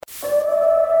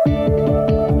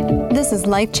This is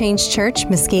Life Change Church,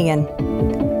 Muskegon.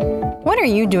 What are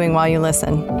you doing while you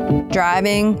listen?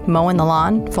 Driving, mowing the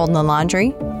lawn, folding the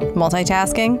laundry,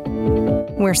 multitasking?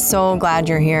 We're so glad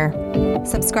you're here.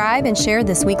 Subscribe and share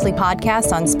this weekly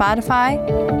podcast on Spotify,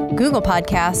 Google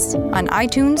Podcasts, on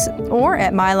iTunes, or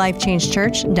at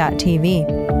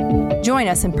mylifechangechurch.tv. Join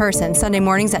us in person Sunday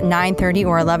mornings at 9:30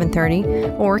 or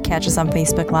 11:30, or catch us on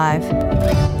Facebook Live.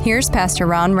 Here's Pastor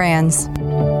Ron Rands.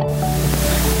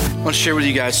 I want to share with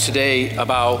you guys today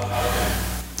about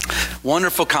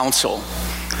wonderful counsel.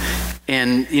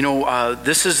 And,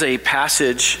 this is a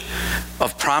passage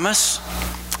of promise.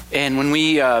 And when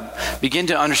we begin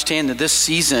to understand that this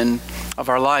season of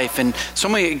our life, and so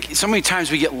many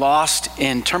times we get lost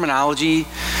in terminology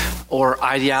or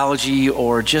ideology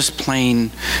or just plain,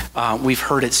 we've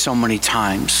heard it so many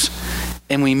times.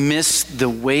 And we miss the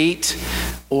weight,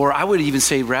 or I would even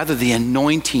say rather the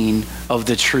anointing of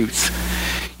the truth.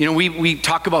 We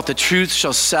talk about the truth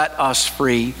shall set us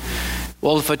free.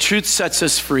 Well, if a truth sets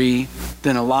us free,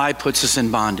 then a lie puts us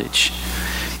in bondage.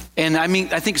 And I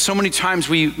think so many times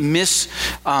we miss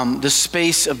the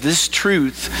space of this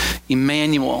truth,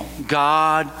 Emmanuel.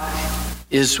 God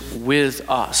is with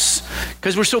us.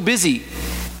 Because we're so busy.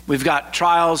 We've got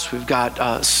trials, we've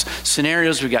got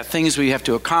scenarios, we've got things we have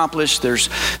to accomplish. There's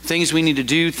things we need to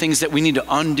do, things that we need to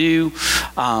undo,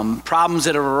 problems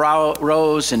that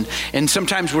arose. And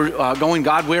sometimes we're going,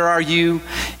 God, where are you?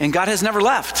 And God has never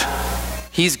left.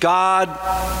 He's God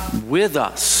with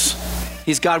us.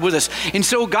 He's God with us. And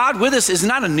so God with us is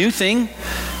not a new thing.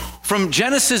 From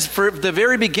Genesis, for the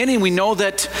very beginning, we know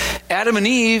that Adam and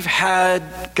Eve had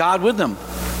God with them.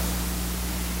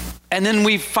 And then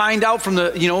we find out from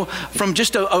from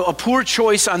just a poor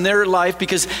choice on their life,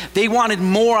 because they wanted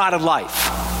more out of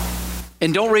life.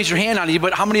 And don't raise your hand on it,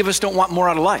 but how many of us don't want more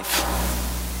out of life?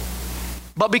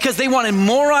 But because they wanted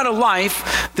more out of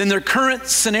life than their current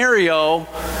scenario,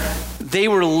 they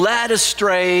were led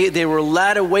astray. They were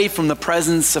led away from the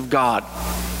presence of God.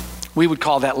 We would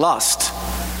call that lust.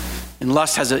 And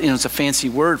lust has it's a fancy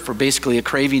word for basically a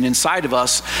craving inside of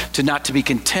us to be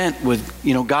content with,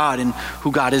 God and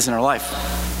who God is in our life.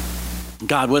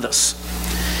 God with us.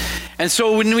 And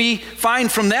so when we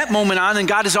find from that moment on, and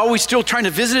God is always still trying to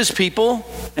visit his people,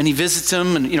 and he visits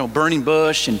them in, burning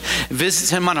bush, and visits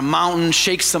him on a mountain,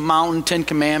 shakes the mountain, 10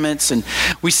 Commandments. And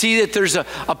we see that there's a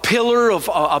pillar of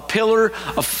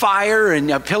fire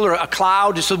and a pillar of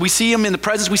cloud. So we see him in the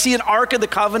presence. We see an Ark of the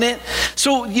Covenant.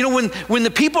 So, when the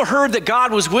people heard that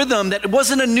God was with them, that it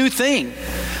wasn't a new thing.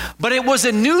 But it was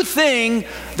a new thing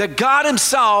that God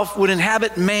himself would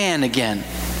inhabit man again.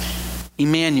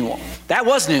 Emmanuel. That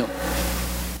was new.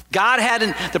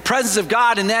 The presence of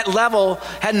God in that level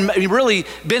hadn't really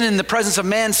been in the presence of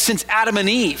man since Adam and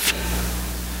Eve.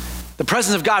 The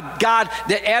presence of God,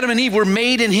 that Adam and Eve were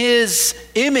made in his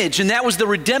image, and that was the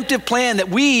redemptive plan, that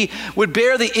we would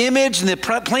bear the image and the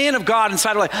plan of God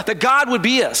inside our life, that God would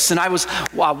be us. And I was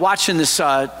watching this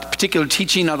particular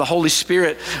teaching of the Holy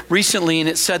Spirit recently, and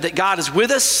it said that God is with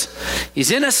us,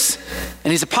 he's in us,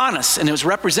 and he's upon us, and it was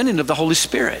representative of the Holy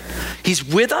Spirit. He's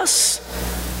with us,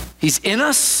 he's in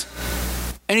us,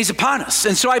 and he's upon us.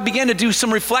 And so I began to do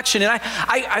some reflection, and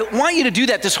I want you to do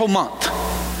that this whole month.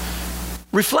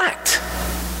 Reflect.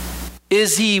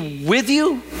 Is he with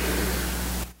you?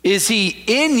 Is he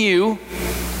in you?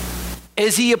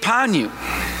 Is he upon you?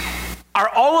 Are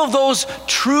all of those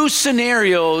true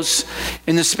scenarios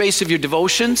in the space of your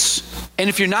devotions? And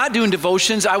if you're not doing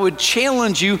devotions, I would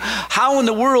challenge you, how in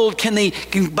the world can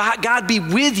God be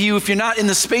with you if you're not in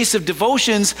the space of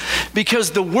devotions?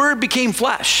 Because the Word became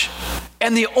flesh.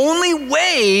 And the only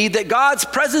way that God's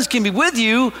presence can be with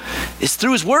you is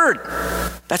through his Word.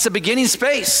 That's the beginning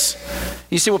space.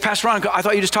 You say, well, Pastor Ron, I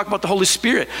thought you just talked about the Holy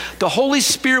Spirit. The Holy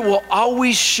Spirit will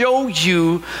always show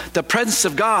you the presence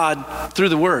of God through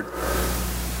the Word.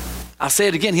 I'll say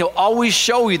it again. He'll always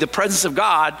show you the presence of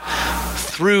God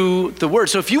through the Word.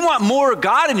 So if you want more of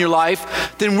God in your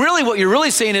life, then really what you're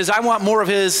really saying is, I want more of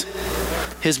his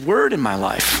Word in my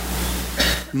life.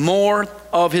 More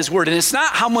of his Word. And it's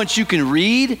not how much you can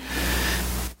read.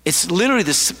 It's literally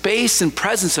the space and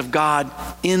presence of God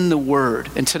in the Word.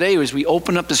 And today, as we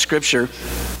open up the scripture,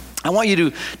 I want you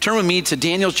to turn with me to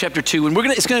Daniel chapter 2. And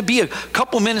it's going to be a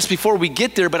couple minutes before we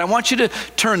get there, but I want you to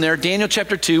turn there, Daniel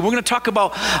chapter 2. We're going to talk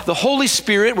about the Holy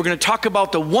Spirit. We're going to talk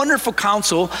about the wonderful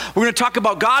counsel. We're going to talk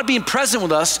about God being present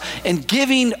with us and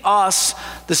giving us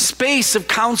the space of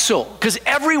counsel, because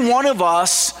every one of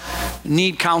us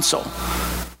need counsel.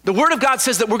 The Word of God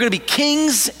says that we're going to be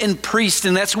kings and priests,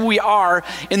 and that's who we are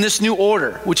in this new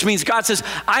order, which means God says,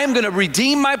 I am going to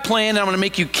redeem my plan, and I'm going to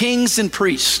make you kings and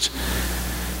priests.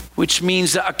 which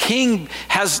means that a king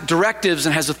has directives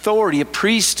and has authority. A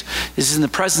priest is in the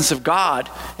presence of God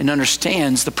and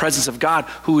understands the presence of God,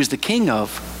 who is the King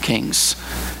of kings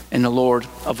and the Lord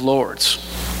of lords.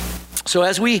 So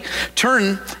as we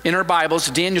turn in our Bibles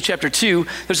to Daniel chapter 2,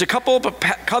 there's a couple of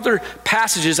other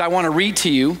passages I want to read to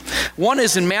you. One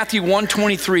is in Matthew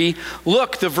 1:23.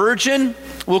 Look, the virgin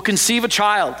will conceive a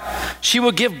child. She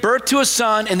will give birth to a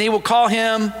son, and they will call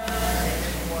him...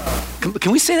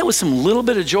 Can we say that with some little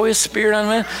bit of joyous spirit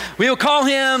on it? We will call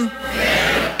him...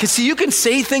 Because see, you can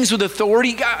say things with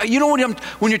authority. You know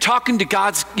when you're talking to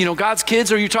God's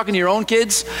kids, or you're talking to your own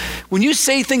kids, when you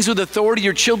say things with authority,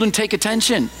 your children take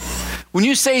attention. When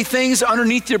you say things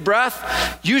underneath your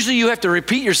breath, usually you have to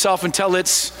repeat yourself until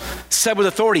it's said with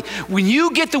authority. When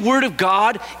you get the word of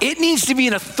God, it needs to be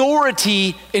an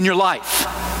authority in your life.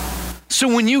 So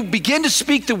when you begin to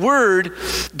speak the word,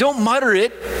 don't mutter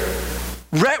it.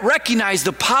 Recognize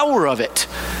the power of it.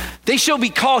 He shall be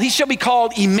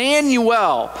called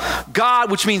Emmanuel,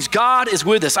 God, which means God is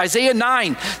with us. Isaiah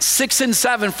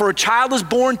 9:6-7, for a child is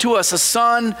born to us, a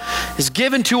son is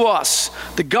given to us.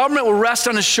 The government will rest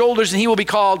on his shoulders, and he will be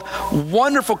called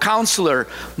Wonderful Counselor,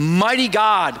 Mighty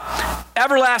God,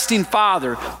 Everlasting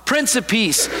Father, Prince of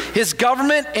Peace. His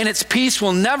government and its peace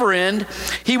will never end.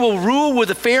 He will rule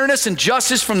with fairness and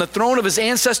justice from the throne of his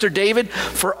ancestor David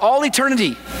for all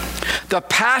eternity. The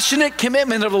passionate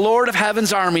commitment of the Lord of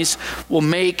heaven's armies will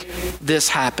make this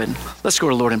happen. Let's go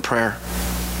to the Lord in prayer.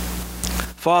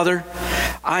 Father,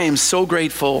 I am so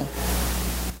grateful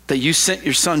that you sent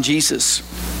your son Jesus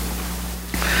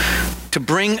to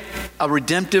bring a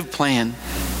redemptive plan.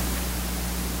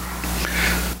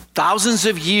 Thousands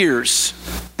of years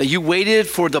that you waited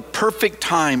for the perfect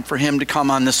time for him to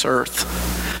come on this earth.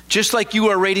 Just like you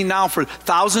are waiting now for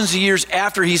thousands of years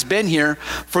after he's been here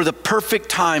for the perfect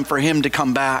time for him to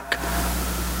come back.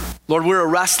 Lord, we're a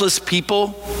restless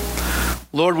people.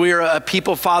 Lord, we are a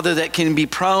people, Father, that can be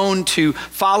prone to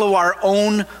follow our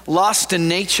own lust and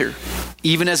nature,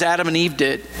 even as Adam and Eve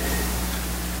did.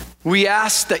 We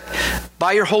ask that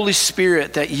by your Holy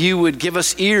Spirit that you would give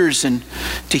us ears and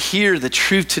to hear the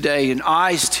truth today, and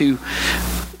eyes to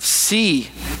see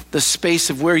the space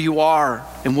of where you are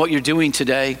and what you're doing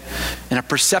today, and a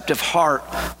perceptive heart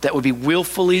that would be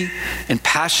willfully and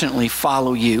passionately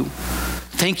follow you.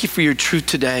 Thank you for your truth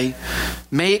today.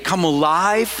 May it come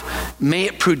alive. May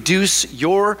it produce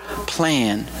your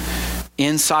plan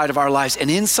inside of our lives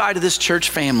and inside of this church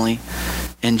family.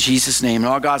 In Jesus' name. And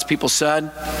all God's people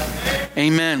said,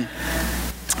 Amen.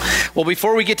 Well,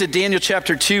 before we get to Daniel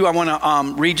chapter 2, I want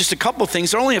to read just a couple of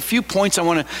things. There are only a few points I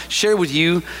want to share with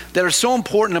you that are so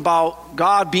important about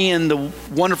God being the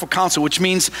wonderful counsel, which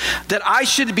means that I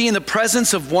should be in the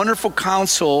presence of wonderful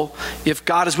counsel if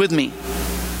God is with me.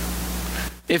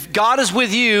 If God is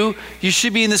with you, you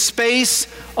should be in the space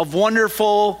of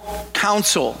wonderful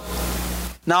counsel.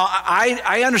 Now,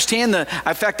 I understand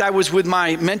in fact, I was with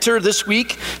my mentor this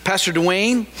week, Pastor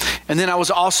Dwayne, and then I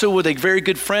was also with a very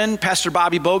good friend, Pastor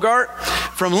Bobby Bogart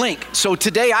from Link. So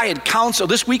today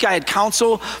this week I had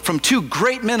counsel from two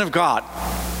great men of God.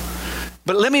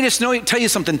 But let me just tell you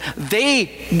something.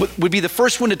 They would be the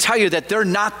first one to tell you that they're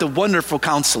not the wonderful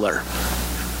counselor.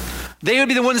 They would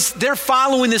be the ones, they're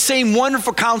following the same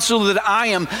wonderful counsel that I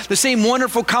am, the same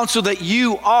wonderful counsel that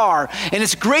you are. And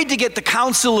it's great to get the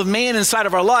counsel of man inside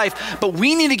of our life, but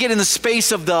we need to get in the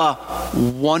space of the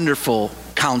wonderful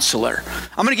counselor.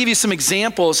 I'm going to give you some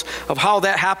examples of how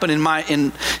that happened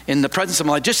in the presence of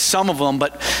my life, just some of them,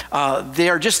 but they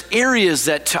are just areas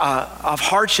that of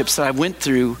hardships that I went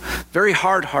through, very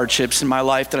hard hardships in my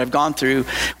life that I've gone through,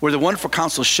 where the wonderful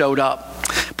counsel showed up.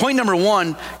 Point number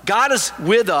one, God is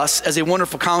with us as a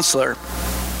wonderful counselor,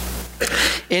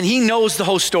 and he knows the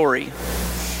whole story.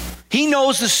 He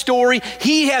knows the story.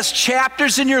 He has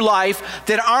chapters in your life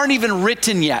that aren't even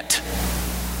written yet.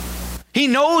 He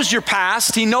knows your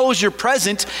past, he knows your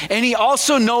present, and he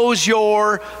also knows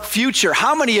your future.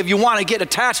 How many of you want to get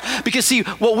attached? Because see,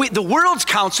 the world's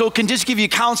counsel can just give you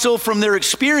counsel from their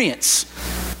experience,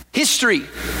 history.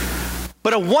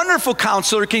 But a wonderful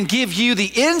counselor can give you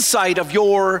the insight of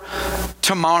your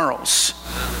tomorrows.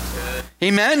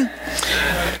 Amen?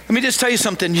 Let me just tell you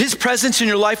something. His presence in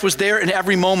your life was there in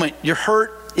every moment. Your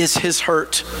hurt is his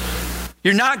hurt.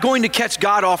 You're not going to catch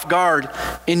God off guard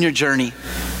in your journey.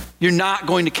 You're not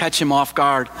going to catch him off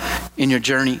guard in your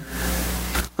journey.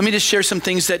 Let me just share some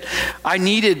things that I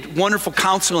needed wonderful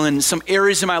counsel in some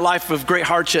areas in my life of great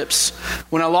hardships.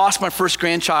 When I lost my first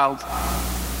grandchild,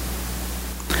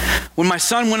 when my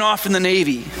son went off in the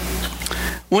Navy,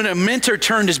 when a mentor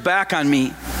turned his back on me,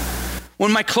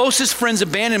 when my closest friends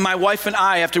abandoned my wife and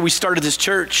I after we started this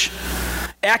church.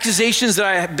 Accusations that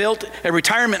I had built a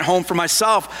retirement home for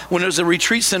myself when it was a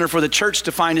retreat center for the church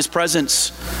to find his presence.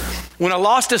 When I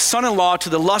lost a son-in-law to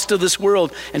the lust of this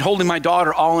world and holding my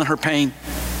daughter all in her pain.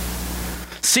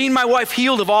 Seeing my wife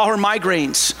healed of all her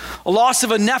migraines. A loss of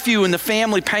a nephew and the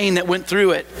family pain that went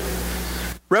through it.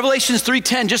 Revelations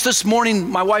 3:10, just this morning,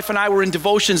 my wife and I were in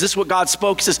devotions. This is what God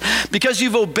spoke. He says, because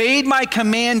you've obeyed my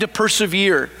command to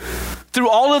persevere through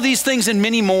all of these things and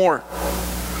many more,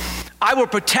 I will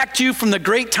protect you from the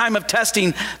great time of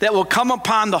testing that will come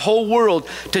upon the whole world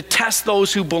to test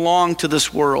those who belong to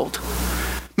this world.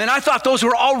 Man, I thought those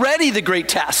were already the great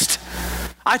test.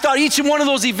 I thought each and one of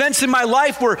those events in my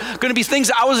life were going to be things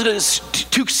I was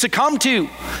to succumb to.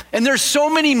 And there's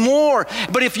so many more.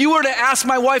 But if you were to ask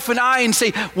my wife and I and say,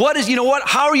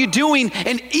 how are you doing?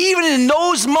 And even in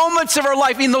those moments of our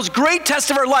life, in those great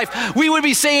tests of our life, we would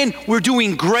be saying, we're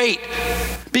doing great.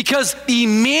 Because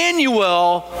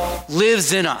Emmanuel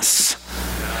lives in us.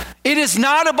 It is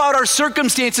not about our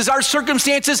circumstances. Our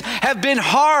circumstances have been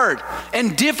hard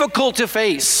and difficult to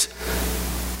face.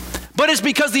 But it's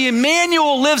because the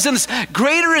Emmanuel lives in us.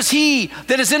 Greater is he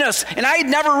that is in us. And I had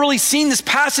never really seen this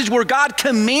passage where God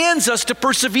commands us to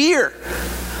persevere.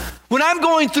 When I'm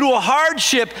going through a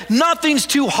hardship, nothing's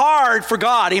too hard for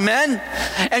God, amen?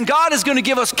 And God is going to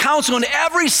give us counsel, and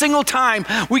every single time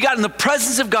we got in the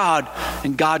presence of God,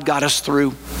 and God got us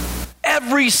through.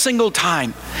 Every single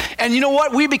time. And you know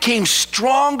what? We became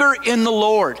stronger in the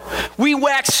Lord. We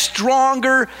waxed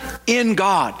stronger in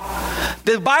God.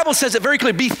 The Bible says it very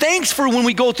clearly. Be thankful when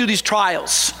we go through these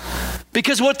trials.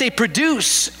 Because what they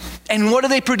produce, and what do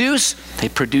they produce? They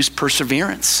produce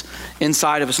perseverance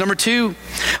inside of us. Number 2,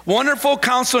 wonderful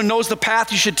counselor knows the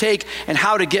path you should take and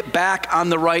how to get back on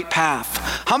the right path.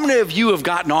 How many of you have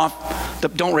gotten off,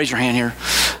 don't raise your hand here.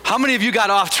 How many of you got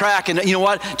off track and you know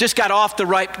what? Just got off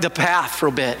the path for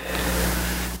a bit.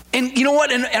 And you know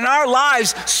what? In our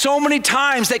lives, so many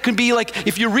times that could be like,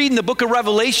 if you're reading the book of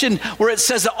Revelation, where it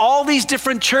says that all these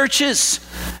different churches,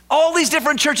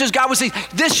 God would say,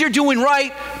 this you're doing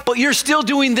right, but you're still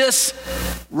doing this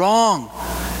wrong.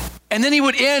 And then he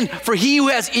would end, for he who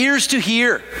has ears to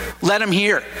hear, let him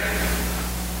hear.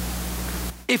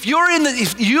 If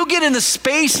you get in the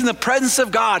space in the presence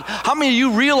of God, how many of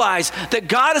you realize that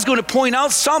God is going to point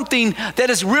out something that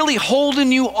is really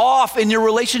holding you off in your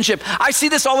relationship? I see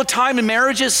this all the time in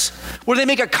marriages where they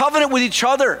make a covenant with each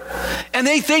other and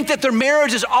they think that their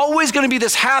marriage is always going to be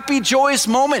this happy, joyous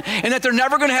moment and that they're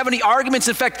never going to have any arguments.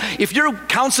 In fact, if you're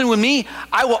counseling with me,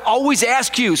 I will always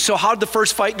ask you, so how did the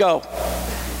first fight go?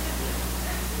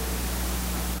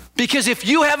 Because if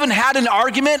you haven't had an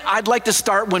argument, I'd like to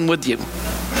start one with you.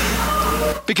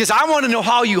 Because I want to know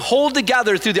how you hold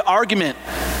together through the argument,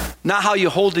 not how you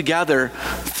hold together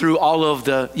through all of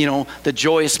the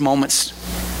joyous moments.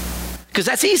 Because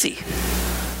that's easy.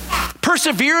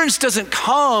 Perseverance doesn't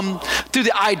come through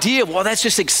the idea of, well, that's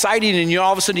just exciting and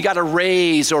all of a sudden you got a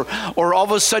raise or all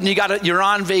of a sudden you're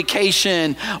on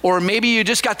vacation or maybe you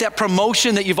just got that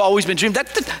promotion that you've always been dreaming.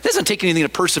 That doesn't take anything to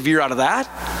persevere out of that.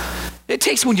 It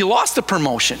takes when you lost the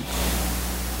promotion.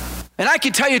 And I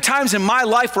can tell you times in my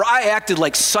life where I acted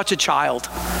like such a child.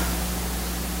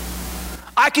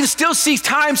 I can still see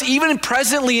times, even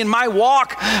presently in my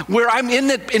walk, where I'm getting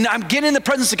in the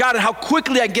presence of God and how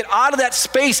quickly I get out of that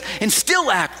space and still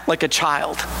act like a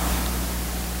child.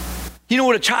 You know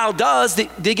what a child does?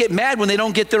 They get mad when they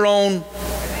don't get their own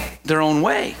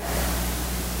way.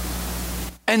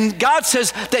 And God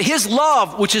says that his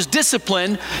love, which is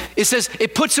discipline, it says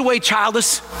it puts away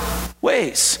childish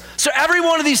ways. So every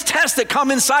one of these tests that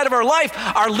come inside of our life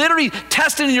are literally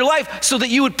tested in your life so that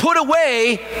you would put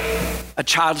away a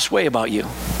childish way about you.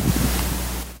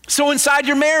 So inside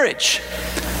your marriage,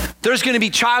 there's going to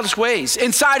be childish ways.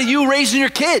 Inside of you raising your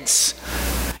kids.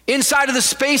 Inside of the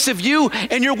space of you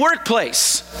and your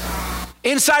workplace.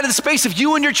 Inside of the space of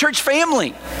you and your church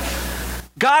family.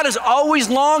 God is always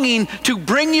longing to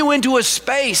bring you into a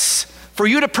space for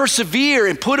you to persevere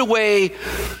and put away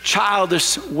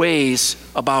childish ways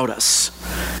about us.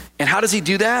 And how does he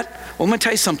do that? Well, I'm going to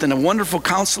tell you something. A wonderful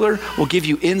counselor will give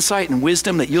you insight and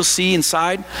wisdom that you'll see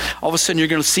inside. All of a sudden, you're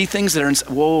going to see things that are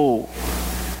whoa.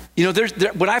 You know,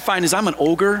 what I find is I'm an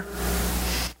ogre.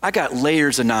 I got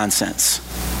layers of nonsense.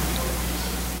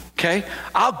 Okay?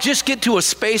 I'll just get to a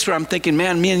space where I'm thinking,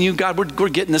 man, me and you, God, we're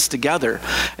getting this together.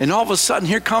 And all of a sudden,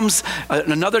 here comes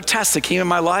another test that came in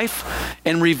my life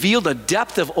and revealed a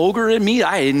depth of ogre in me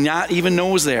I did not even know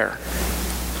was there.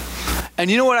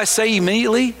 And you know what I say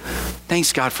immediately?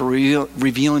 Thanks, God, for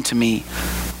revealing to me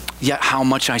yet how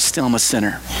much I still am a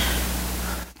sinner.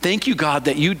 Thank you, God,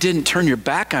 that you didn't turn your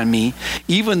back on me,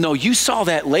 even though you saw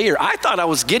that layer. I thought I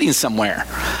was getting somewhere.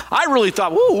 I really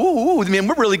thought, whoa, man,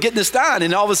 we're really getting this done.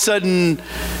 And all of a sudden,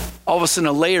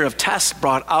 a layer of tests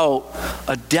brought out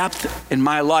a depth in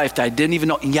my life that I didn't even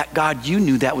know. And yet, God, you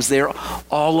knew that was there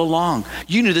all along.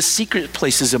 You knew the secret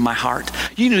places of my heart.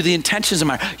 You knew the intentions of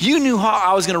my heart. You knew how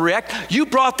I was going to react. You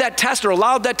brought that test or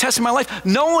allowed that test in my life,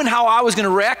 knowing how I was going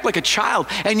to react like a child.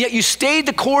 And yet you stayed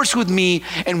the course with me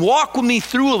and walked with me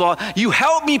through it all. You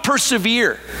helped me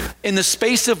persevere in the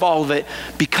space of all of it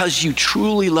because you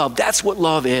truly love. That's what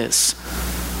love is.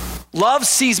 Love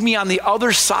sees me on the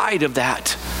other side of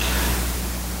that.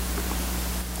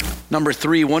 Number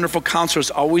 3, wonderful counselor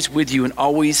is always with you and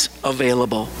always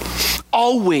available.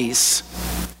 Always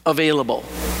available.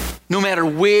 No matter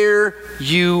where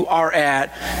you are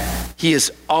at, he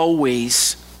is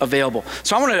always available.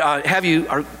 So I want to have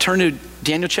you turn to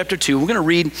Daniel chapter 2. We're going to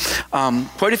read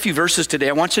quite a few verses today.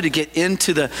 I want you to get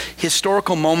into the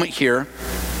historical moment here.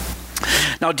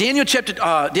 Now, Daniel chapter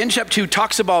 2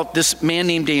 talks about this man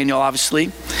named Daniel,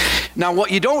 obviously. Now,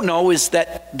 what you don't know is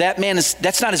that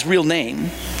that's not his real name.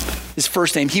 His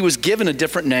first name. He was given a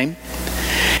different name,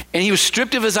 and he was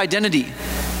stripped of his identity.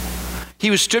 He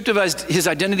was stripped of his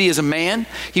identity as a man.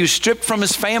 He was stripped from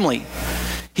his family.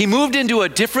 He moved into a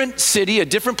different city, a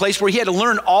different place where he had to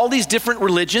learn all these different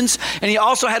religions, and he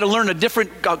also had to learn a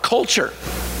different culture.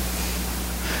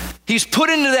 He's put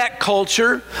into that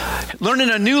culture, learning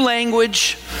a new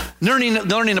language,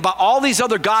 learning about all these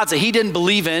other gods that he didn't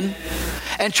believe in,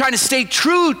 and trying to stay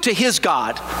true to his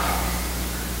God.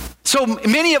 So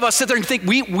many of us sit there and think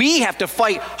we have to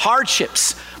fight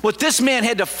hardships. What this man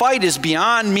had to fight is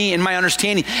beyond me and my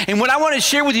understanding. And what I want to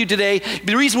share with you today,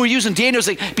 the reason we're using Daniel is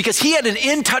because he had an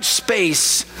in-touch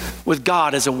space with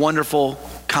God as a wonderful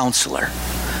counselor.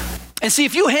 And see,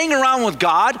 if you hang around with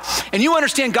God and you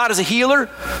understand God as a healer,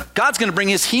 God's going to bring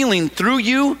his healing through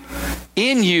you,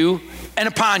 in you, and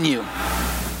upon you.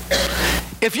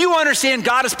 If you understand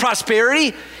God as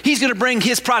prosperity, he's going to bring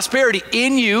his prosperity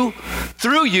in you,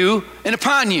 through you, and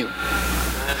upon you.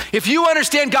 If you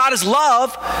understand God as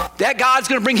love, that God's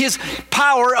going to bring his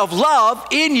power of love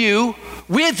in you,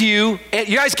 with you. And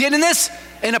you guys getting this?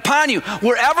 And upon you.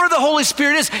 Wherever the Holy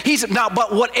Spirit is,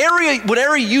 but what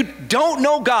area you don't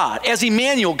know God, as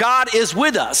Emmanuel, God is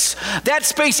with us. That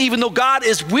space, even though God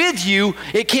is with you,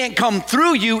 it can't come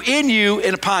through you, in you,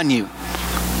 and upon you.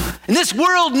 And this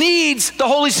world needs the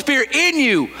Holy Spirit in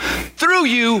you, through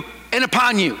you, and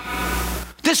upon you.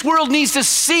 This world needs to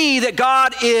see that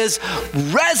God is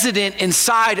resident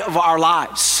inside of our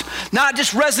lives. Not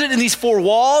just resident in these four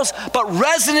walls, but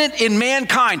resident in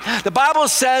mankind. The Bible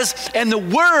says, and the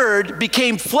Word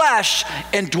became flesh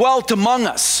and dwelt among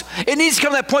us. It needs to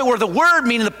come to that point where the Word,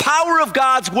 meaning the power of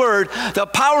God's Word, the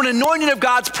power and anointing of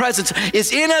God's presence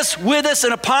is in us, with us,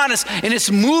 and upon us, and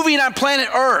it's moving on planet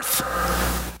Earth.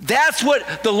 That's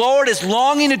what the Lord is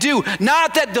longing to do.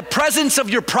 Not that the presence of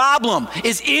your problem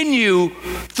is in you,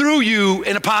 through you,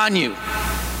 and upon you.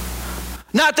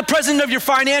 Not the presence of your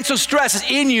financial stress is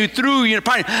in you, through you, and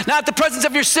upon you. Not the presence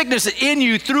of your sickness is in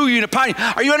you, through you, and upon you.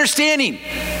 Are you understanding?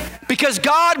 Because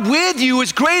God with you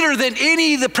is greater than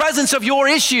the presence of your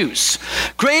issues.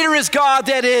 Greater is God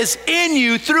that is in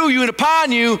you, through you, and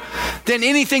upon you than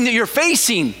anything that you're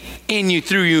facing in you,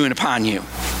 through you, and upon you.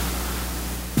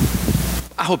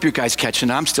 I hope you guys catching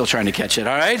it. I'm still trying to catch it,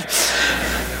 all right?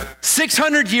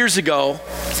 600 years BC,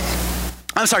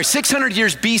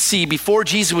 before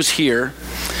Jesus was here,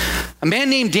 a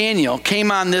man named Daniel came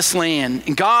on this land,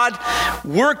 and God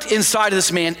worked inside of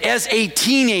this man as a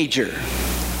teenager,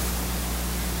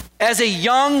 as a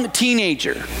young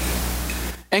teenager.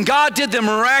 And God did the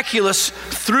miraculous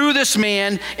through this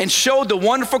man and showed the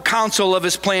wonderful counsel of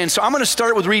his plan. So I'm going to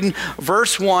start with reading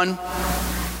verse 1.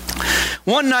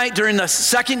 One night during the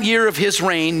second year of his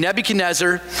reign,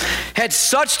 Nebuchadnezzar had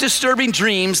such disturbing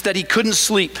dreams that he couldn't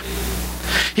sleep.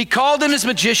 He called in his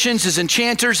magicians, his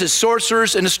enchanters, his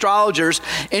sorcerers, and astrologers,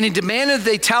 and he demanded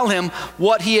they tell him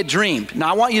what he had dreamed. Now,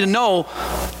 I want you to know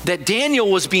that Daniel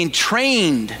was being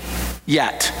trained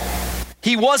yet.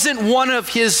 He wasn't one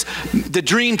of the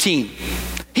dream team.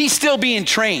 He's still being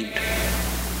trained.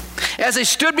 As they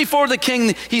stood before the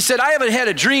king, he said, I haven't had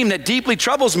a dream that deeply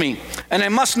troubles me, and I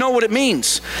must know what it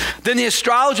means. Then the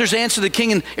astrologers answered the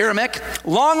king in Aramaic,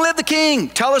 long live the king,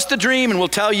 tell us the dream and we'll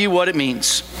tell you what it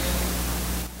means.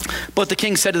 But the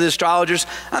king said to the astrologers,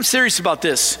 I'm serious about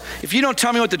this. If you don't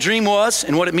tell me what the dream was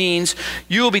and what it means,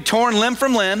 you will be torn limb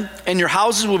from limb, and your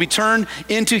houses will be turned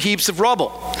into heaps of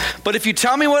rubble. But if you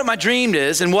tell me what my dream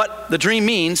is and what the dream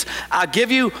means, I'll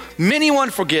give you many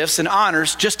wonderful gifts and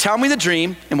honors. Just tell me the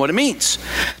dream and what it means.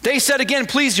 They said again,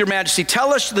 please, your majesty,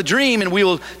 tell us the dream and we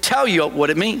will tell you what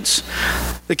it means.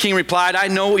 The king replied, I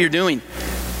know what you're doing.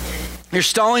 You're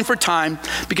stalling for time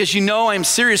because you know I'm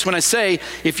serious when I say,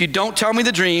 if you don't tell me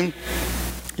the dream,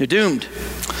 you're doomed.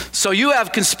 So you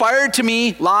have conspired to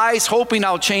me lies, hoping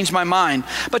I'll change my mind.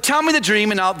 But tell me the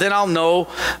dream, and then I'll know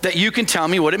that you can tell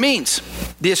me what it means.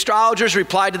 The astrologers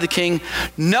replied to the king,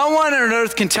 no one on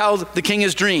earth can tell the king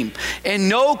his dream. And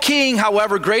no king,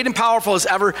 however great and powerful, has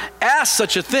ever asked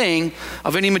such a thing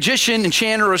of any magician,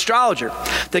 enchanter, or astrologer.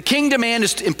 The king demand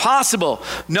is impossible.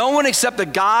 No one except the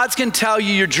gods can tell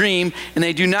you your dream, and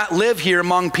they do not live here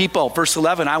among people. Verse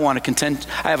 11, I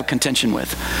have a contention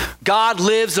with. God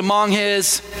lives among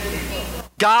his.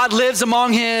 God lives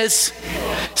among his.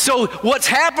 So what's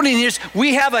happening is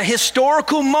we have a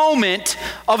historical moment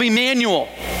of Emmanuel.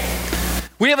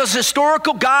 We have a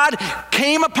historical God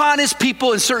came upon his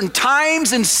people in certain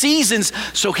times and seasons.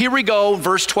 So here we go,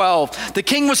 verse 12. The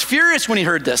king was furious when he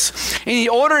heard this, and he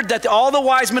ordered that all the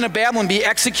wise men of Babylon be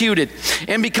executed.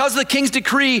 And because of the king's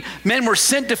decree, men were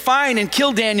sent to find and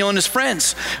kill Daniel and his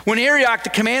friends. When Arioch, the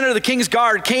commander of the king's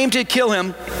guard, came to kill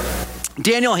him,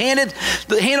 Daniel handled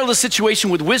the situation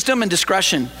with wisdom and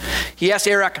discretion. He asked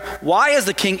Arioch, why has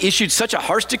the king issued such a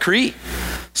harsh decree?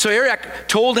 So Arioch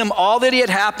told him all that had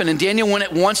happened, and Daniel went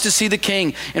at once to see the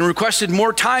king and requested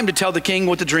more time to tell the king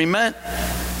what the dream meant.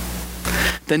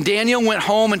 Then Daniel went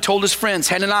home and told his friends,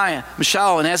 Hananiah,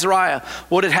 Mishael, and Azariah,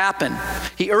 what had happened.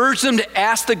 He urged them to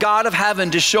ask the God of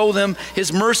heaven to show them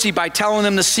his mercy by telling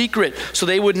them the secret, so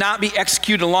they would not be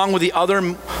executed along with the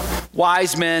other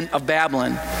wise men of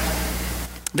Babylon.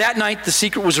 That night, the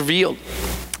secret was revealed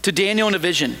to Daniel in a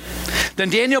vision. Then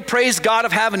Daniel praised God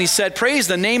of heaven. He said, praise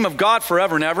the name of God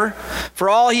forever and ever. For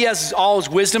all he has is all his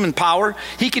wisdom and power.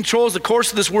 He controls the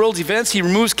course of this world's events. He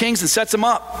removes kings and sets them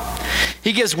up.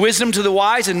 He gives wisdom to the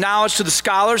wise and knowledge to the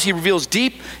scholars. He reveals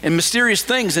deep and mysterious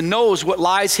things and knows what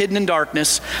lies hidden in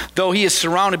darkness, though he is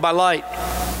surrounded by light.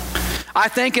 I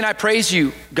thank and I praise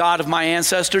you, God of my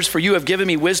ancestors, for you have given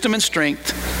me wisdom and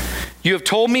strength. You have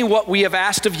told me what we have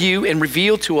asked of you and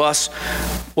revealed to us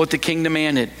what the king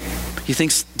demanded. He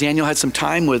thinks Daniel had some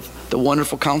time with the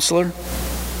wonderful counselor.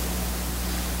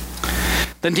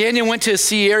 Then Daniel went to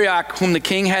see Arioch, whom the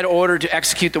king had ordered to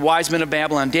execute the wise men of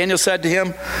Babylon. Daniel said to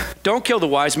him, don't kill the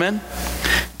wise men.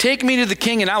 Take me to the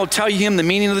king and I will tell him the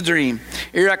meaning of the dream.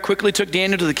 Arioch quickly took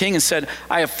Daniel to the king and said,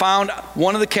 I have found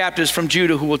one of the captives from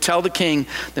Judah who will tell the king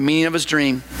the meaning of his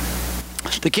dream.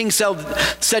 The king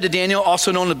said to Daniel,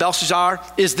 also known as Belshazzar,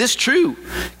 is this true?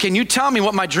 Can you tell me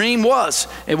what my dream was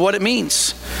and what it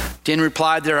means? Daniel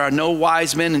replied, there are no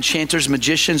wise men, enchanters,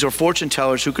 magicians, or fortune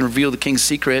tellers who can reveal the king's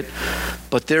secret,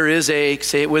 but there is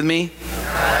say it with me,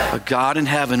 a God in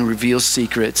heaven who reveals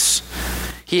secrets.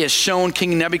 He has shown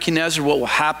King Nebuchadnezzar what will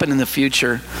happen in the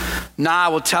future. Now I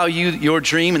will tell you your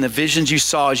dream and the visions you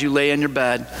saw as you lay on your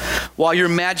bed. While your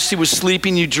majesty was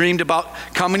sleeping, you dreamed about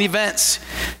coming events.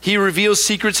 He reveals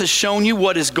secrets, has shown you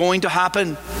what is going to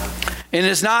happen. And it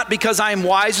is not because I am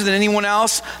wiser than anyone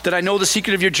else that I know the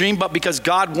secret of your dream, but because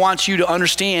God wants you to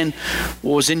understand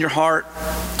what was in your heart.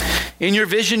 In your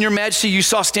vision, your majesty, you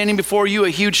saw standing before you a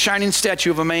huge shining statue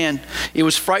of a man. It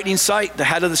was a frightening sight. The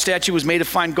head of the statue was made of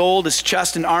fine gold. Its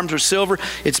chest and arms were silver.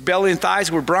 Its belly and thighs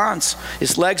were bronze.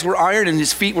 Its legs were iron, and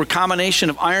his feet were a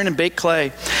combination of iron and baked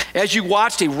clay. As you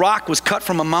watched, a rock was cut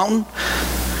from a mountain,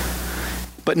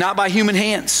 but not by human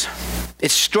hands. It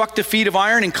struck the feet of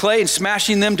iron and clay and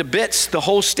smashing them to bits. The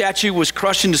whole statue was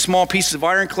crushed into small pieces of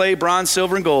iron, clay, bronze,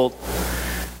 silver, and gold.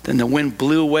 Then the wind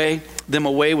blew them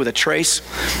away without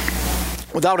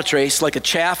a trace, like a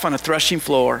chaff on a threshing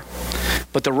floor.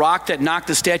 But the rock that knocked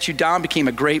the statue down became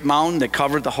a great mountain that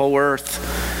covered the whole earth.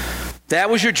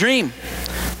 That was your dream.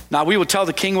 Now we will tell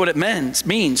the king what it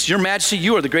means. Your majesty,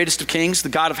 you are the greatest of kings. The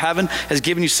God of heaven has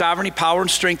given you sovereignty, power,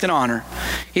 and strength and honor.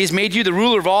 He has made you the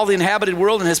ruler of all the inhabited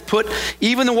world and has put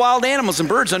even the wild animals and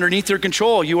birds underneath your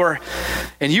control. You are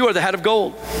the head of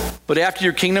gold. But after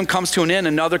your kingdom comes to an end,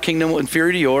 another kingdom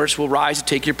inferior to yours will rise to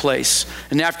take your place.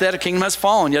 And after that, a kingdom has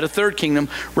fallen. Yet a third kingdom,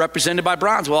 represented by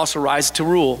bronze, will also rise to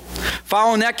rule.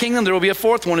 Following that kingdom, there will be a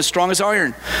fourth one as strong as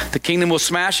iron. The kingdom will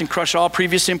smash and crush all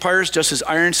previous empires, just as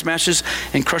iron smashes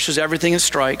and crushes everything it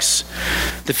strikes.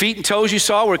 The feet and toes you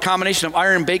saw were a combination of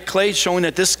iron and baked clay, showing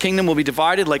that this kingdom will be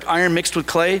divided like iron mixed with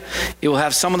clay. It will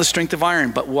have some of the strength of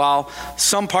iron, but while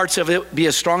some parts of it be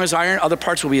as strong as iron, other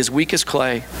parts will be as weak as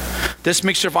clay. This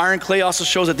mixture of iron and clay also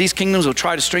shows that these kingdoms will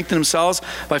try to strengthen themselves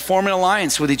by forming an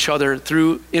alliance with each other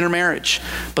through intermarriage,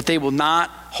 but they will not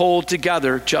hold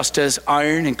together, just as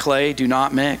iron and clay do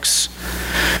not mix.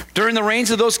 During the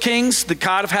reigns of those kings, the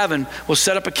God of heaven will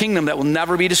set up a kingdom that will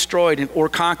never be destroyed or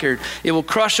conquered. It will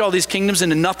crush all these kingdoms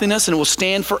into nothingness, and it will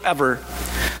stand forever.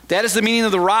 That is the meaning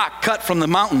of the rock cut from the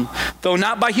mountain, though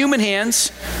not by human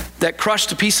hands, that crushed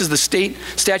to pieces the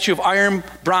statue of iron,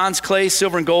 bronze, clay,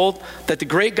 silver, and gold, that the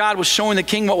great God was showing the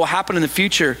king what will happen in the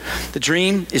future. The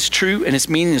dream is true, and its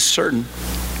meaning is certain.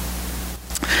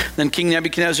 Then King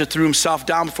Nebuchadnezzar threw himself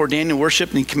down before Daniel,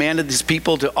 worshipped, and he commanded his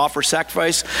people to offer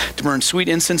sacrifice, to burn sweet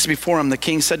incense before him. The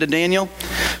king said to Daniel,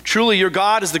 "Truly your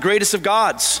God is the greatest of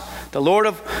gods, the Lord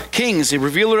of kings, the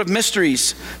revealer of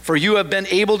mysteries, for you have been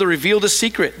able to reveal the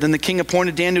secret." Then the king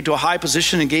appointed Daniel to a high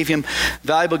position and gave him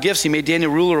valuable gifts. He made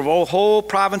Daniel ruler of the whole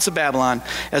province of Babylon,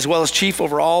 as well as chief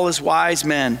over all his wise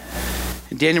men.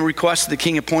 And Daniel requested the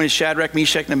king appointed Shadrach,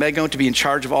 Meshach, and Abednego to be in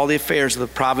charge of all the affairs of the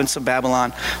province of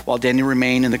Babylon, while Daniel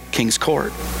remained in the king's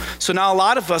court. So now a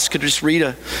lot of us could just read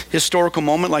a historical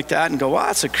moment like that and go, "Wow,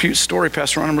 that's a cute story,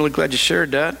 Pastor Ron. I'm really glad you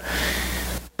shared that."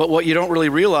 But what you don't really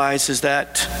realize is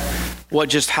that what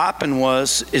just happened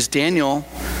is Daniel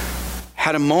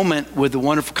had a moment with the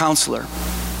wonderful counselor.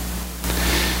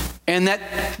 And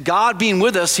that God being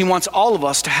with us, he wants all of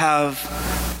us to have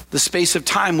the space of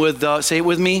time with, say it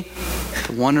with me,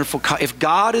 the wonderful, if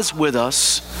God is with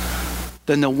us,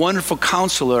 then the wonderful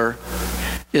counselor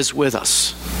is with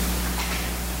us.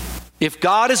 If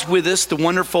God is with us, the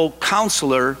wonderful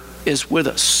counselor is with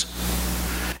us.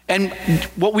 And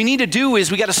what we need to do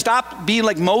is we got to stop being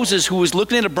like Moses, who was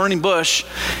looking at a burning bush,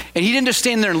 and he didn't just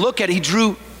stand there and look at it, he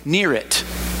drew near it.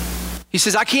 He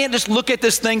says, I can't just look at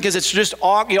this thing because it's just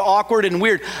awkward and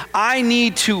weird. I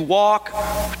need to walk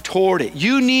toward it.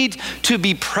 You need to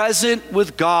be present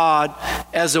with God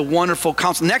as a wonderful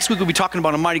counselor. Next week we'll be talking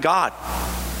about a mighty God.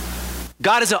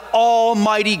 God is an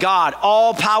almighty God,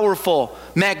 all-powerful,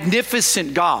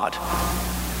 magnificent God.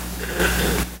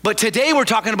 But today we're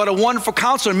talking about a wonderful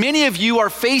counselor. Many of you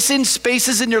are facing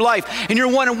spaces in your life and you're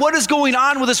wondering, what is going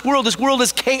on with this world? This world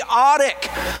is chaotic.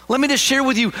 Let me just share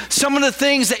with you some of the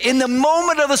things that in the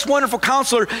moment of this wonderful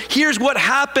counselor, here's what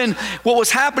happened. What was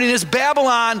happening is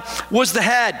Babylon was the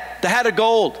head of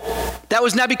gold. That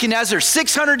was Nebuchadnezzar,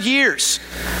 600 years.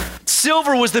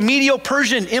 Silver was the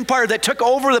Medo-Persian Empire that took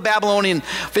over the Babylonian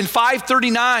in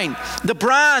 539. The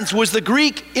bronze was the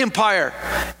Greek Empire.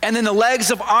 And then the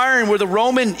legs of iron were the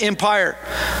Roman Empire.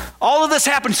 All of this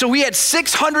happened. So we had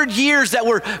 600 years that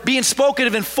were being spoken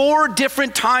of in 4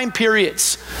 different time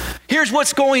periods. Here's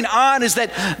what's going on is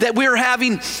that we're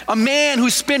having a man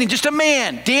who's spinning, just a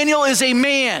man. Daniel is a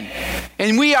man.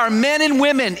 And we are men and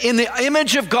women in the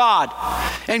image of God.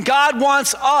 And God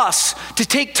wants us to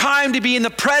take time to be in the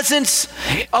presence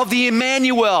of the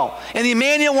Emmanuel. And the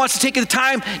Emmanuel wants to take the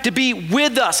time to be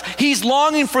with us. He's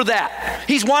longing for that.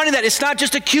 He's wanting that. It's not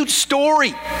just a cute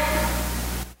story.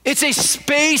 It's a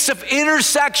space of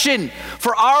intersection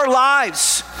for our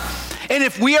lives. And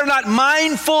if we are not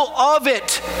mindful of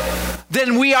it,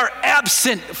 then we are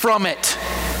absent from it.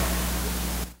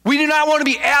 We do not want to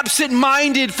be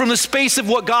absent-minded from the space of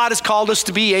what God has called us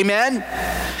to be, amen?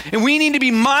 And we need to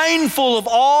be mindful of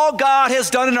all God has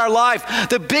done in our life.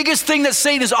 The biggest thing that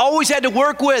Satan has always had to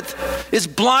work with is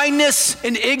blindness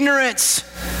and ignorance.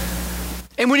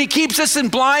 And when he keeps us in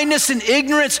blindness and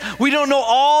ignorance, we don't know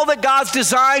all that God's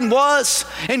design was.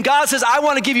 And God says, I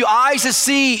want to give you eyes to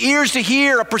see, ears to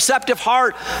hear, a perceptive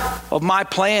heart of my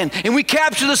plan. And we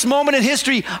capture this moment in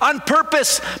history on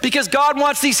purpose because God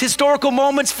wants these historical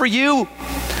moments for you.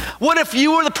 What if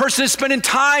you were the person who's spending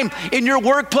time in your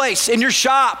workplace, in your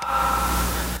shop,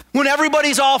 when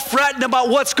everybody's all fretting about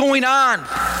what's going on?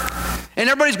 And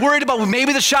everybody's worried about, well,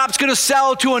 maybe the shop's going to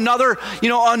sell to another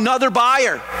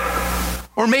buyer.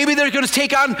 Or maybe they're going to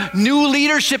take on new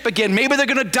leadership again. Maybe they're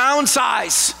going to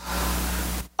downsize.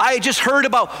 I just heard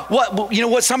about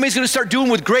what somebody's going to start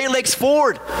doing with Great Lakes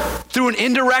Ford through an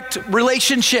indirect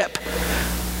relationship.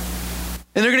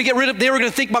 And they were going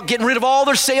to think about getting rid of all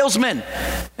their salesmen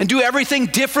and do everything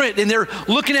different. And they're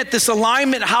looking at this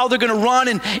alignment, how they're going to run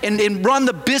and run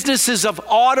the businesses of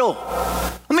auto.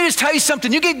 Let me just tell you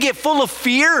something. You can get full of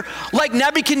fear like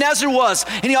Nebuchadnezzar was.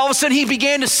 And all of a sudden he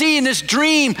began to see in this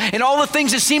dream and all the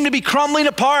things that seemed to be crumbling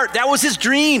apart. That was his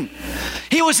dream.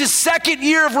 He was his second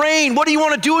year of reign. What do you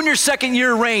want to do in your second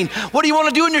year of reign? What do you want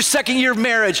to do in your second year of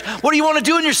marriage? What do you want to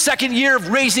do in your second year of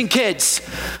raising kids?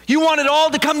 You want it all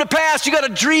to come to pass. You got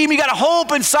a dream. You got a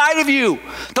hope inside of you.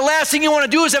 The last thing you want to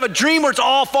do is have a dream where it's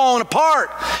all falling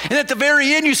apart. And at the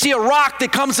very end, you see a rock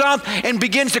that comes up and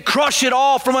begins to crush it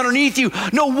all from underneath you.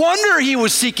 No wonder he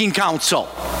was seeking counsel.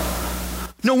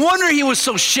 No wonder he was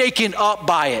so shaken up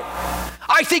by it.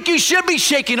 I think you should be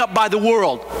shaken up by the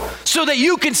world so that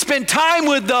you can spend time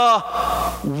with the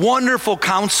wonderful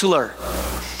counselor,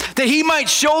 that he might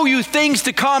show you things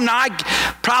to come. Now,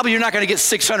 probably you're not going to get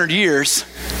 600 years,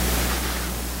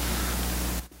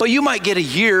 but you might get a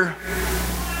year.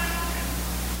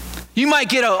 You might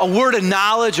get a word of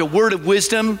knowledge, a word of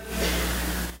wisdom.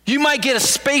 You might get a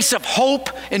space of hope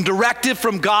and directive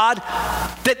from God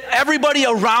that everybody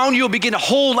around you will begin to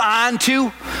hold on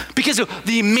to because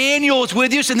the Emmanuel is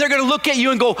with you. And they're going to look at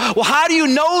you and go, well, how do you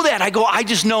know that? I go, I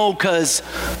just know because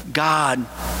God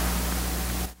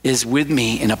is with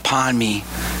me and upon me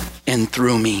and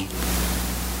through me.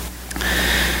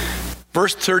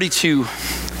 Verse 32,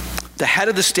 the head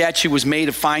of the statue was made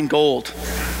of fine gold.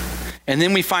 And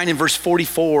then we find in verse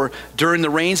 44, during the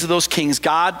reigns of those kings,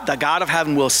 God, the God of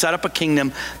heaven, will set up a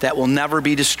kingdom that will never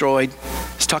be destroyed.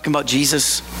 He's talking about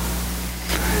Jesus.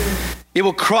 It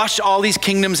will crush all these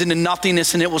kingdoms into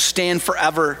nothingness, and it will stand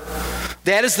forever.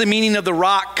 That is the meaning of the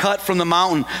rock cut from the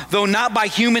mountain, though not by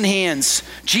human hands.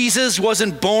 Jesus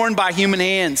wasn't born by human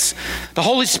hands. The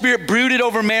Holy Spirit brooded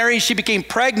over Mary. She became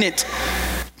pregnant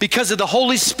because of the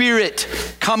Holy Spirit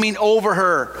coming over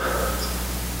her.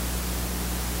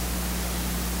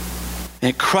 And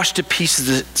it crushed to pieces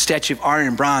the statue of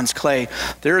iron, bronze, clay.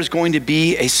 There is going to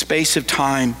be a space of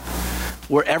time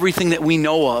where everything that we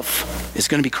know of is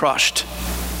going to be crushed.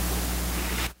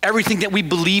 Everything that we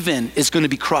believe in is going to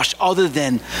be crushed other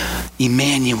than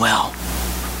Emmanuel.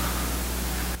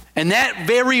 And that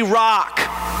very rock,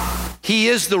 he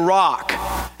is the rock.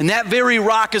 And that very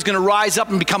rock is going to rise up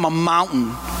and become a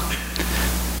mountain.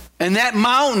 And that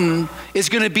mountain is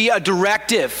going to be a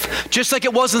directive. Just like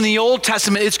it was in the Old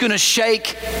Testament, it's going to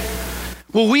shake.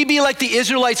 Will we be like the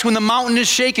Israelites when the mountain is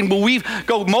shaken? Will we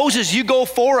go, Moses, you go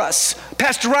for us.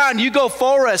 Pastor Ron, you go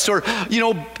for us. Or,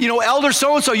 Elder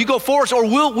so-and-so, you go for us. Or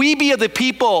will we be of the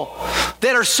people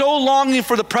that are so longing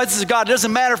for the presence of God? It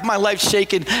doesn't matter if my life's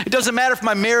shaken. It doesn't matter if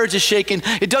my marriage is shaken.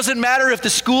 It doesn't matter if the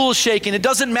school is shaken. It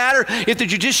doesn't matter if the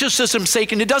judicial system is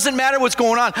shaken. It doesn't matter what's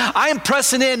going on. I am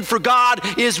pressing in, for God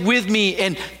is with me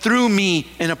and through me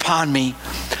and upon me.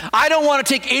 I don't want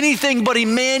to take anything but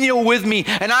Emmanuel with me,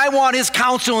 and I want his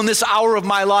counsel in this hour of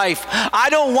my life. I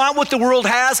don't want what the world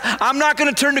has. I'm not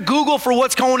going to turn to Google for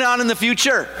what's going on in the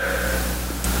future.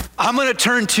 I'm going to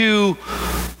turn to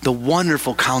the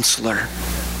wonderful counselor.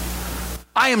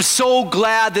 I am so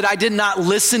glad that I did not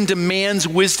listen to man's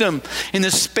wisdom in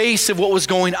the space of what was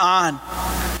going on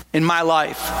in my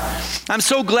life. I'm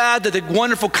so glad that the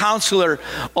wonderful counselor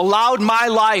allowed my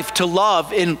life to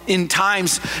love in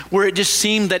times where it just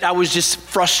seemed that I was just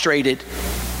frustrated.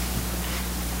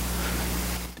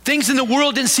 Things in the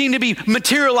world didn't seem to be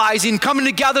materializing, coming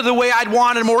together the way I'd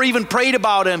wanted them or even prayed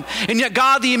about them. And yet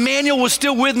God, the Emmanuel, was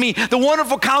still with me. The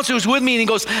wonderful counselor was with me, and he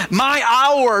goes, my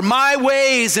hour, my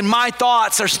ways, and my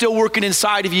thoughts are still working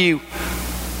inside of you.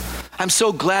 I'm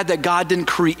so glad that God didn't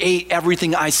create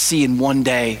everything I see in one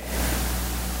day.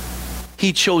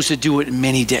 He chose to do it in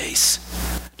many days.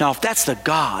 Now, if that's the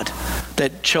God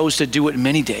that chose to do it in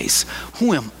many days,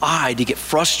 who am I to get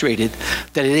frustrated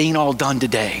that it ain't all done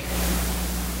today?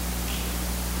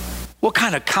 What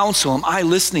kind of counsel am I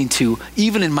listening to,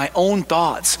 even in my own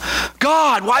thoughts?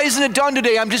 God, why isn't it done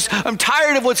today? I'm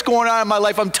tired of what's going on in my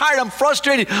life. I'm tired, I'm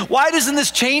frustrated. Why isn't this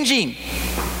changing?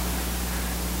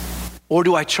 Or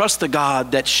do I trust the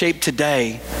God that shaped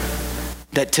today,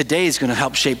 that today is going to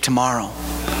help shape tomorrow?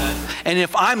 And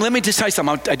if let me just tell you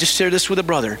something, I just shared this with a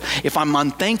brother. If I'm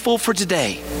unthankful for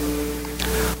today,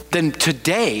 then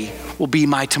today will be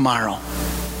my tomorrow.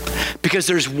 Because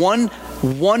there's one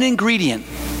ingredient,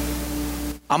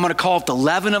 I'm going to call it the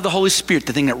leaven of the Holy Spirit,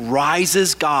 the thing that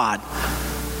rises God,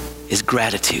 is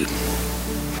gratitude.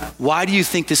 Why do you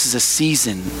think this is a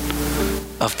season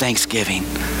of thanksgiving?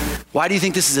 Why do you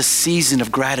think this is a season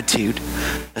of gratitude,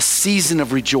 a season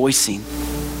of rejoicing?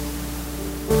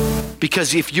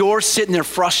 Because if you're sitting there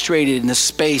frustrated in the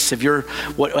space of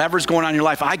whatever's going on in your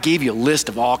life, I gave you a list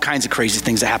of all kinds of crazy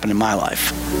things that happened in my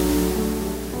life.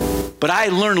 But I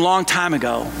learned a long time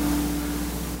ago,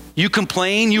 you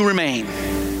complain, you remain.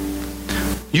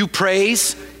 You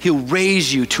praise, he'll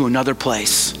raise you to another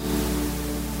place.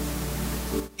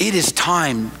 It is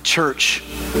time, church,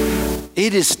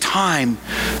 It is time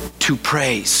to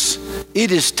praise.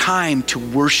 It is time to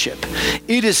worship.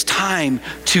 It is time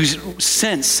to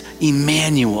sense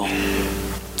Emmanuel.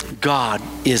 God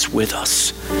is with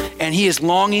us. And he is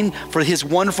longing for his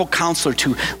wonderful counselor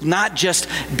to not just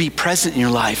be present in your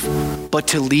life, but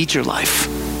to lead your life.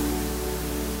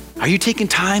 Are you taking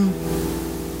time?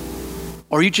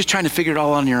 Or are you just trying to figure it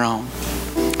all on your own?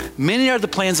 Many are the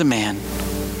plans of man,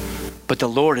 but the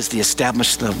Lord is the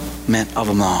establishment of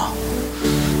them all.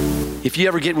 If you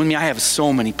ever get with me, I have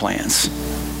so many plans.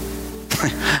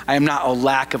 I am not a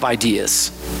lack of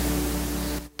ideas,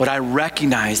 but I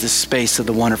recognize the space of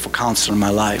the wonderful counselor in my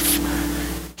life.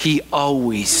 He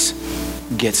always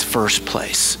gets first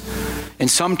place. And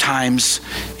sometimes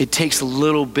it takes a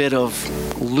little bit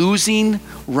of losing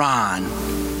Ron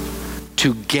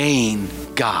to gain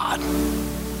God.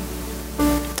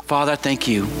 Father, I thank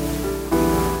you,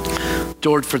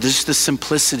 Lord, for this, the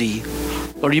simplicity.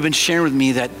 Lord, you've been sharing with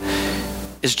me that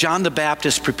as John the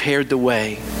Baptist prepared the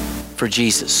way for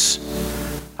Jesus,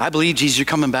 I believe, Jesus, you're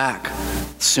coming back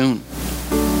soon.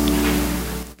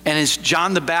 And as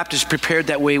John the Baptist prepared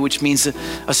that way, which means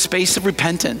a space of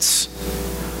repentance,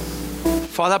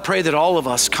 Father, I pray that all of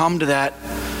us come to that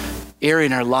area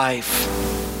in our life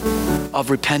of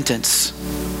repentance.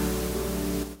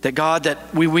 That God,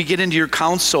 that we get into your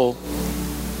counsel.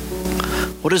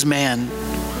 What is man?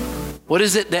 What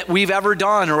is it that we've ever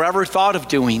done or ever thought of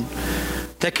doing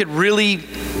that could really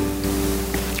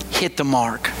hit the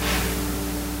mark?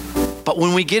 But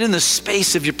when we get in the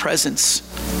space of your presence,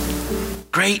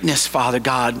 greatness, Father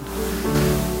God,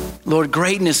 Lord,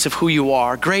 greatness of who you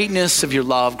are, greatness of your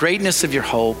love, greatness of your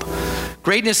hope,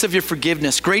 greatness of your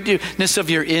forgiveness, greatness of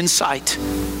your insight,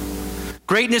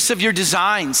 greatness of your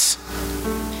designs.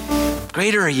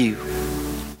 Greater are you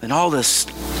than all this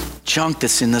junk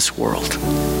that's in this world.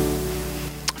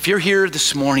 If you're here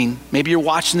this morning, maybe you're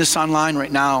watching this online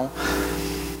right now,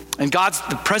 and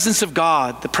the presence of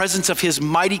God, the presence of his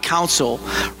mighty counsel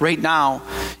right now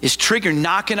is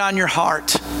knocking on your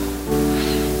heart.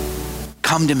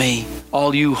 Come to me,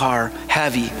 all you who are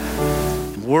heavy,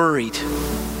 worried,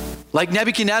 like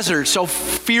Nebuchadnezzar, so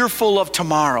fearful of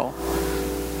tomorrow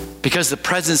because the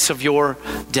presence of your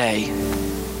day.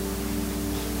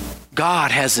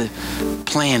 God has a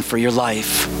plan for your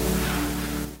life.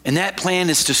 And that plan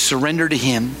is to surrender to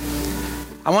him.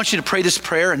 I want you to pray this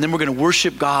prayer, and then we're going to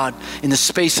worship God in the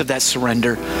space of that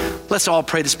surrender. Let's all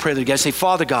pray this prayer together. Say,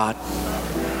 Father God,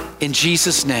 in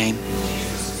Jesus' name,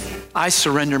 I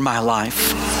surrender my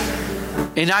life.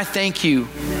 And I thank you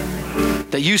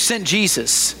that you sent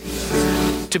Jesus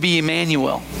to be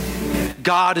Emmanuel.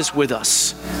 God is with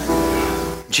us.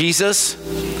 Jesus,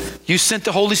 you sent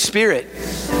the Holy Spirit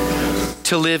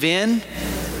to live in,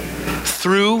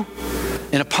 through,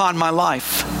 and upon my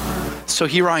life. So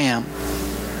here I am.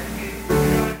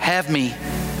 Have me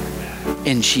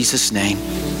in Jesus' name.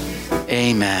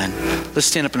 Amen. Let's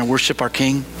stand up and worship our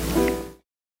King.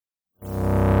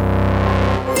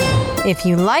 If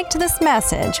you liked this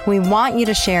message, we want you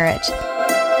to share it.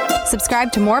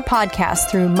 Subscribe to more podcasts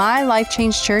through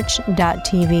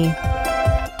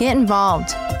mylifechangechurch.tv. Get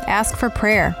involved. Ask for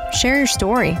prayer. Share your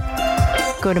story.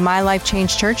 Go to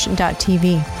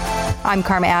mylifechangechurch.tv. I'm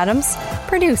Karma Adams,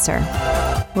 producer.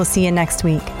 We'll see you next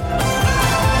week.